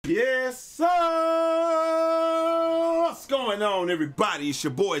Yes, sir! What's going on, everybody? It's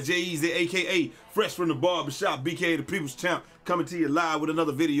your boy, J-Eazy, a.k.a. Fresh from the Barbershop, BK the People's Champ, coming to you live with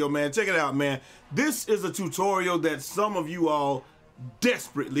another video, man. Check it out, man. This is a tutorial that some of you all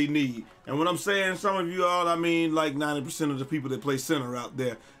desperately need. And when I'm saying some of you all, I mean like 90% of the people that play center out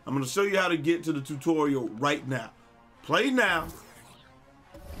there. I'm going to show you how to get to the tutorial right now. Play now.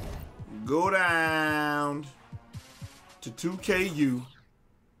 Go down to 2KU.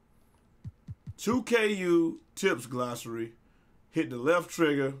 2KU tips glossary. Hit the left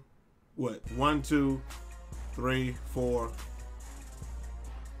trigger. What? 1, 2, 3, 4,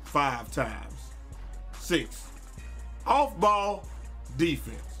 5 times. 6. Off ball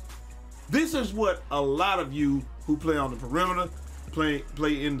defense. This is what a lot of you who play on the perimeter,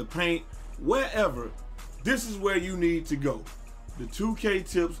 play in the paint, wherever, this is where you need to go. The 2K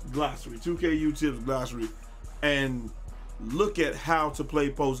tips glossary, 2KU tips glossary, and look at how to play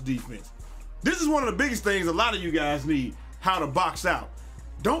post defense. This is one of the biggest things a lot of you guys need, how to box out.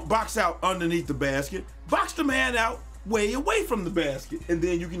 Don't box out underneath the basket. Box the man out way away from the basket, and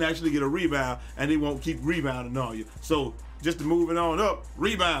then you can actually get a rebound, and they won't keep rebounding on you. So just to move it on up,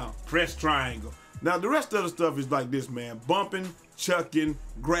 rebound, press triangle. Now the rest of the stuff is like this, man. Bumping, chucking,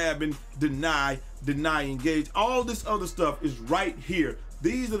 grabbing, deny, engage. All this other stuff is right here.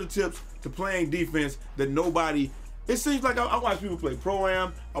 These are the tips to playing defense that nobody, it seems like I watch people play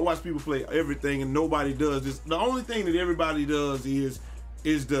Pro-Am, I watch people play everything, and nobody does this. The only thing that everybody does is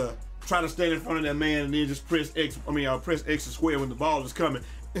to try to stand in front of that man and then just press X, press X and square when the ball is coming,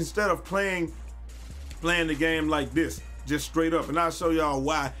 instead of playing the game like this, just straight up. And I'll show y'all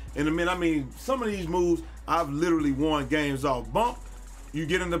why in a minute. I mean, some of these moves I've literally won games off. Bump, you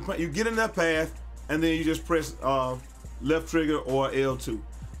get in that path, and then you just press left trigger or L2.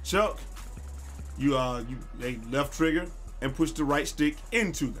 Chuck, you left trigger and push the right stick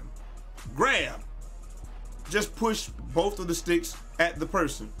into them. Grab, just push both of the sticks at the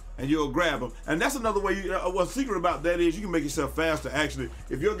person and you'll grab them. And that's another way. What's secret about that is you can make yourself faster. Actually,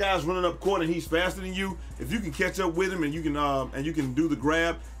 if your guy's running up court and he's faster than you, if you can catch up with him and you can do the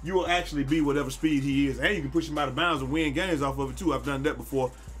grab, you will actually be whatever speed he is, and you can push him out of bounds and win games off of it too. I've done that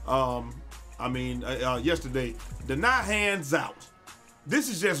before. Yesterday, deny hands out. This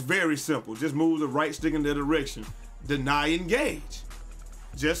is just very simple. Just move the right stick in their direction. Deny engage.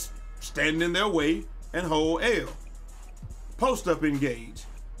 Just stand in their way and hold L. Post up engage.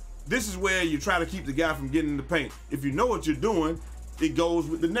 This is where you try to keep the guy from getting in the paint. If you know what you're doing, it goes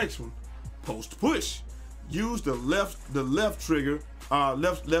with the next one. Post push. Use the left trigger,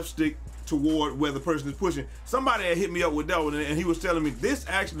 left stick toward where the person is pushing. Somebody had hit me up with that one, and he was telling me this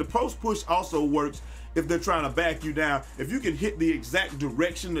actually, the post push also works if they're trying to back you down. If you can hit the exact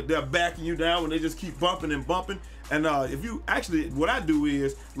direction that they're backing you down when they just keep bumping and bumping. And if you actually, what I do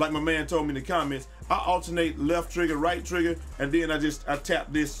is, like my man told me in the comments, I alternate left trigger, right trigger, and then I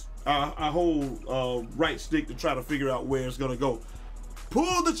tap this, I hold right stick to try to figure out where it's gonna go.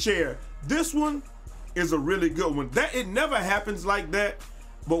 Pull the chair. This one is a really good one. It never happens like that,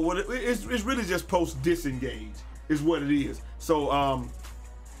 but what it's really just post disengage is what it is. So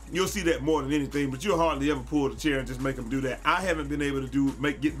you'll see that more than anything, but you'll hardly ever pull the chair and just make them do that. I haven't been able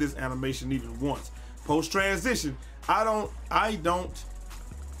to get this animation even once. Post transition, I don't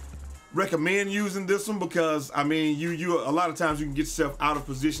recommend using this one because a lot of times you can get yourself out of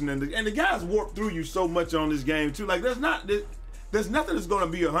position, and the guys warp through you so much on this game too. Like there's nothing that's going to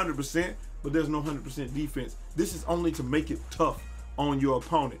be 100%, but there's no 100% defense. This is only to make it tough on your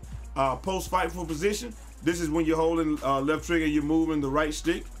opponent. Post fight for position. This is when you're holding left trigger, you're moving the right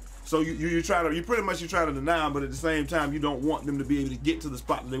stick. So you try to deny them, but at the same time you don't want them to be able to get to the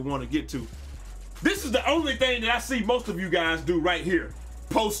spot that they want to get to. This is the only thing that I see most of you guys do right here.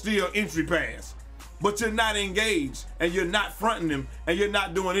 Post steal entry pass. But you're not engaged, and you're not fronting them, and you're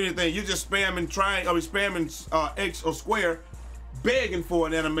not doing anything. You're just spamming X or square, begging for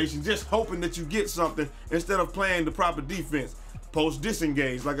an animation, just hoping that you get something instead of playing the proper defense. Post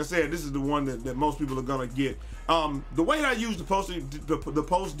disengage. Like I said, this is the one that most people are gonna get. The way I use the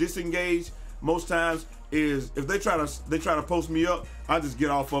post disengage most times is if they try to post me up, I just get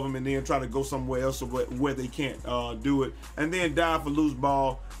off of them and then try to go somewhere else where they can't do it. And then dive for loose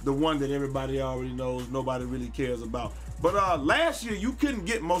ball, the one that everybody already knows, nobody really cares about. But last year you couldn't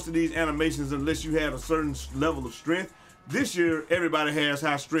get most of these animations unless you had a certain level of strength. This year everybody has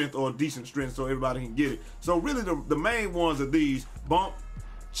high strength or decent strength, so everybody can get it. So really the main ones are these: bump,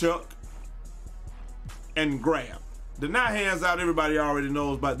 chuck, and grab. Deny hands out, everybody already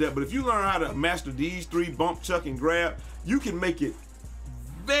knows about that, but if you learn how to master these three, bump, chuck, and grab, you can make it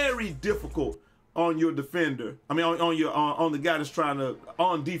very difficult on your defender. I mean, on the guy that's trying to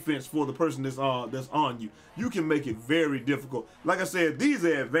on defense for the person that's on you. You can make it very difficult. Like I said, these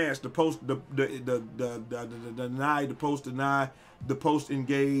are advanced. The post, the deny, the post deny, the post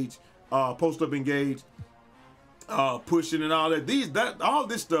engage, post up engage, pushing and all that. All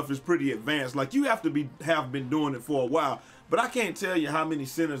this stuff is pretty advanced. Like you have been doing it for a while. But I can't tell you how many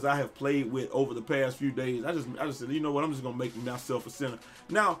centers I have played with over the past few days. I just said, you know what? I'm just gonna make myself a center.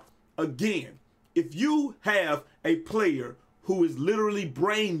 Now, again, if you have a player who is literally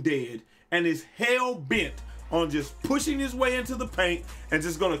brain dead and is hell bent on just pushing his way into the paint and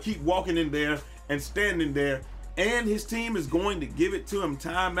just gonna keep walking in there and standing there, and his team is going to give it to him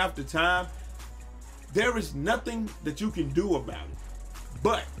time after time, there is nothing that you can do about it.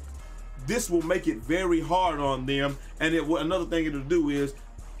 But this will make it very hard on them, and another thing it'll do is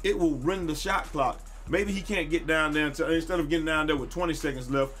it will run the shot clock. Maybe he can't get down there instead of getting down there with 20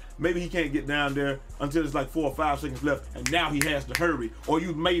 seconds left, maybe he can't get down there until it's like 4 or 5 seconds left, and now he has to hurry. Or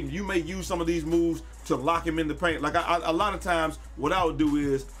you may use some of these moves to lock him in the paint. Like a lot of times, what I would do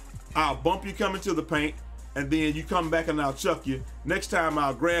is I'll bump you coming to the paint, and then you come back and I'll chuck you. Next time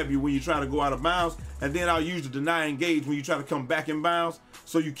I'll grab you when you try to go out of bounds, and then I'll use the deny engage when you try to come back in bounds,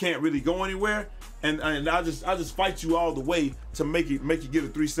 so you can't really go anywhere. And I'll just fight you all the way to make you get a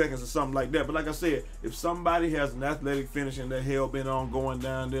 3 seconds or something like that. But like I said, if somebody has an athletic finish and they're hell bent on going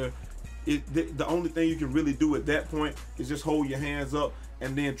down there, the only thing you can really do at that point is just hold your hands up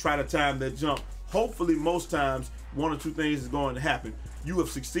and then try to time that jump. Hopefully, most times, 1 or 2 things is going to happen. You have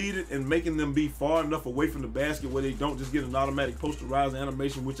succeeded in making them be far enough away from the basket where they don't just get an automatic posterized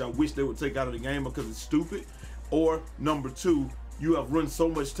animation, which I wish they would take out of the game because it's stupid. Or number 2, you have run so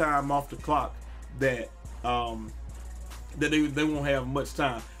much time off the clock that they won't have much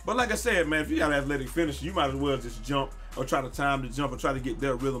time. But like I said, man, if you got an athletic finish, you might as well just jump or try to time the jump or try to get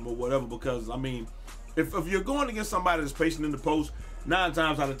their rhythm or whatever. Because I mean, if you're going against somebody that's patient in the post, 9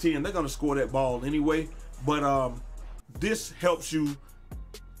 times out of 10 they're gonna score that ball anyway. But this helps you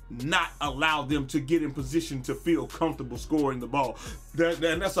not allow them to get in position to feel comfortable scoring the ball.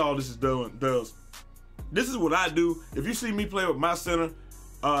 That's all this does. This is what I do. If you see me play with my center,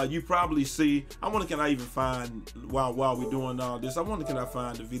 you probably see. I wonder, can I even find while we're doing all this? I wonder, can I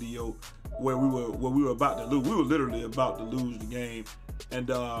find the video where we were about to lose? We were literally about to lose the game,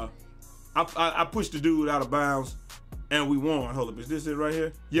 and I pushed the dude out of bounds, and we won. Hold up, is this it right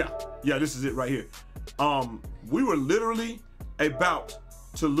here? Yeah, this is it right here. We were literally about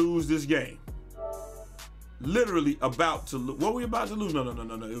to lose this game. Literally about to lose. What were we about to lose? No.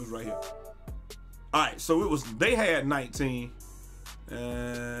 It was right here. All right, so it was. They had 19.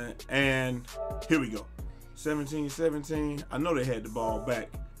 And here we go. 17-17. I know they had the ball back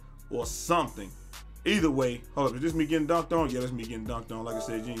or something. Either way, hold up, is this me getting dunked on? Yeah, that's me getting dunked on. Like I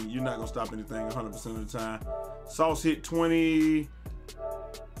said, you're not gonna stop anything 100% of the time. Sauce hit 20.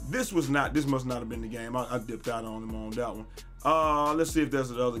 This must not have been the game. I dipped out on him on that one. Let's see if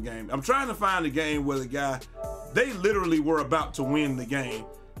there's another game. I'm trying to find a game where the guy, they literally were about to win the game,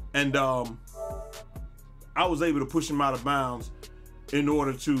 and I was able to push him out of bounds in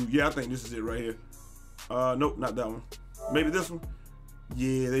order to, I think this is it right here. Nope, not that one. Maybe this one.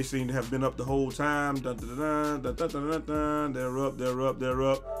 Yeah, they seem to have been up the whole time. Dun, dun, dun, dun, dun, dun, dun, dun. They're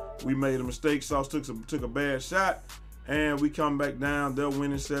up. We made a mistake. Sauce took a bad shot, and we come back down. They're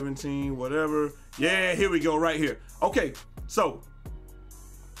winning 17, whatever. Yeah, here we go, right here. Okay, so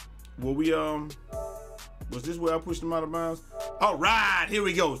was this where I pushed him out of bounds? All right, here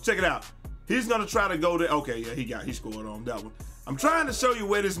we go. Check it out. He's gonna try to go there. Okay, yeah, he scored on that one. I'm trying to show you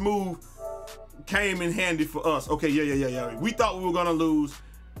where this move came in handy for us. Okay, yeah. We thought we were gonna lose,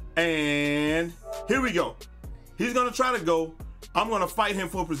 and here we go. He's gonna try to go. I'm gonna fight him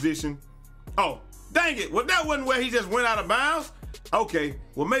for position. Oh, dang it! Well, that wasn't where he just went out of bounds. Okay,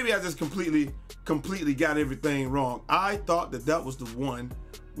 well maybe I just completely got everything wrong. I thought that was the one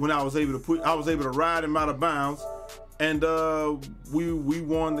when I was able to ride him out of bounds, and we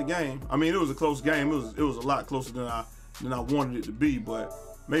won the game. I mean, it was a close game. It was a lot closer than I wanted it to be, but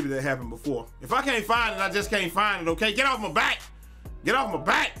maybe that happened before. If I can't find it, I just can't find it, okay? Get off my back. Get off my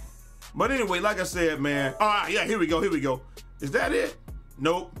back. But anyway, like I said, man. All right, yeah, here we go. Is that it?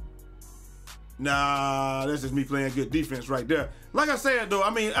 Nope. Nah, that's just me playing good defense right there. Like I said, though, I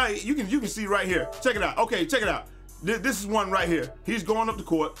mean, hey, you can see right here. Check it out. Okay, check it out. This is one right here. He's going up the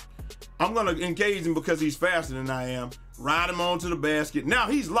court. I'm going to engage him because he's faster than I am. Ride him onto the basket. Now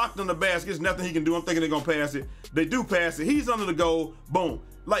he's locked on the basket. There's nothing he can do. I'm thinking they're going to pass it. They do pass it. He's under the goal. Boom.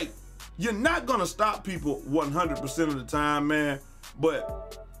 Like, you're not going to stop people 100% of the time, man.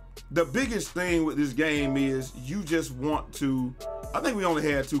 But the biggest thing with this game is you just want to I think we only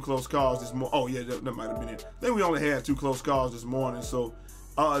had 2 close calls this morning. Oh yeah, that might have been it. I think we only had 2 close calls this morning. So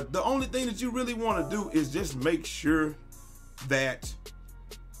the only thing that you really want to do is just make sure that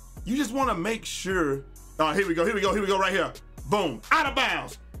you just want to make sure. Here we go right here. Boom, out of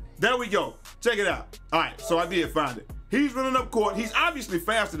bounds. There we go. Check it out. All right, so I did find it. He's running up court. He's obviously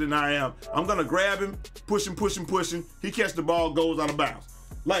faster than I am. I'm gonna grab him, push him. He catches the ball, goes out of bounds.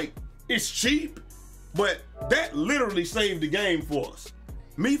 Like, it's cheap, but that literally saved the game for us.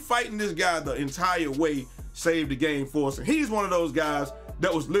 Me fighting this guy the entire way saved the game for us. And he's one of those guys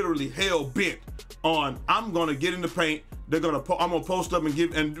that was literally hell bent on, I'm gonna get in the paint. I'm gonna post up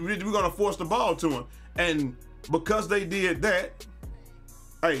and we're gonna force the ball to him. And because they did that,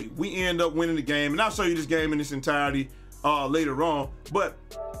 hey, we end up winning the game. And I'll show you this game in its entirety later on. But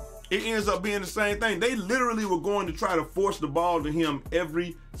it ends up being the same thing. They literally were going to try to force the ball to him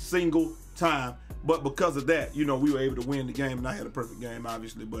every single time. But because of that, you know, we were able to win the game. And I had a perfect game,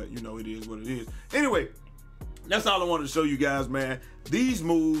 obviously. But, you know, it is what it is. Anyway, that's all I wanted to show you guys, man. These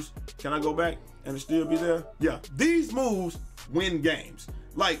moves, can I go back and it still be there? Yeah, these moves win games.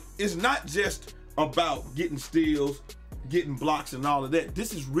 Like, it's not just about getting steals, getting blocks and all of that.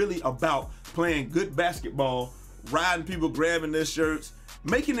 This is really about playing good basketball, riding people, grabbing their shirts,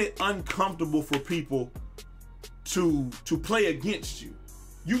 making it uncomfortable for people to play against you.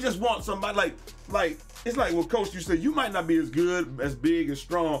 You just want somebody like it's like what Coach you said, you might not be as good, as big, as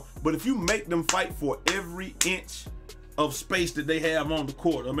strong, but if you make them fight for every inch of space that they have on the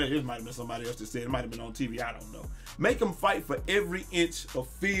court, I mean, it might have been somebody else that said, it might have been on TV, I don't know. Make them fight for every inch of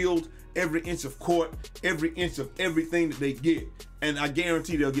field, every inch of court, every inch of everything that they get. And I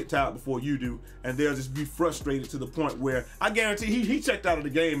guarantee they'll get tired before you do, and they'll just be frustrated to the point where I guarantee he checked out of the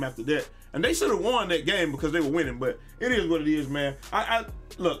game after that. And they should have won that game because they were winning, but it is what it is, man.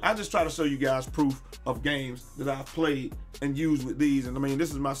 Look, I just try to show you guys proof of games that I've played and used with these. And I mean,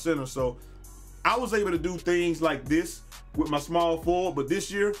 this is my center, so I was able to do things like this with my small forward, but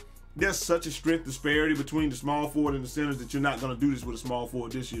this year, there's such a strength disparity between the small forward and the centers that you're not gonna do this with a small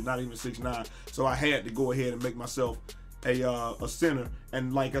forward this year, not even 6'9". So I had to go ahead and make myself a center.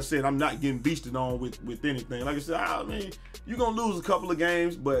 And like I said, I'm not getting beasted on with anything. Like I said, I mean, you're gonna lose a couple of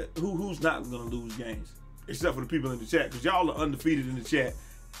games, but who's not gonna lose games? Except for the people in the chat, because y'all are undefeated in the chat,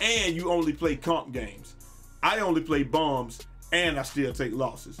 and you only play comp games. I only play bombs, and I still take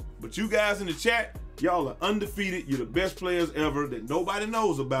losses. But you guys in the chat, y'all are undefeated. You're the best players ever that nobody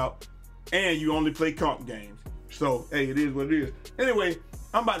knows about, and you only play comp games. So, hey, it is what it is. Anyway,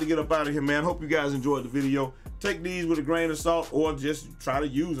 I'm about to get up out of here, man. Hope you guys enjoyed the video. Take these with a grain of salt or just try to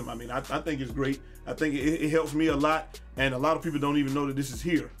use them. I mean, I think it's great. I think it helps me a lot, and a lot of people don't even know that this is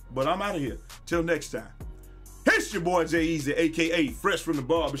here. But I'm out of here. Till next time. It's your boy Jay Easy, a.k.a. Fresh from the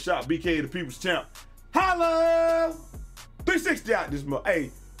Barbershop, BK the People's Champ. Holla! 360 out this month. Hey,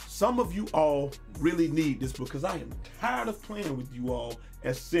 some of you all really need this because I am tired of playing with you all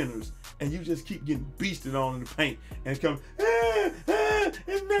as centers, and you just keep getting beasted on in the paint and come,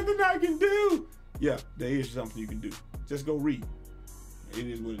 there's nothing I can do. Yeah, there is something you can do. Just go read. It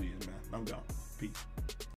is what it is, man. I'm gone. Peace.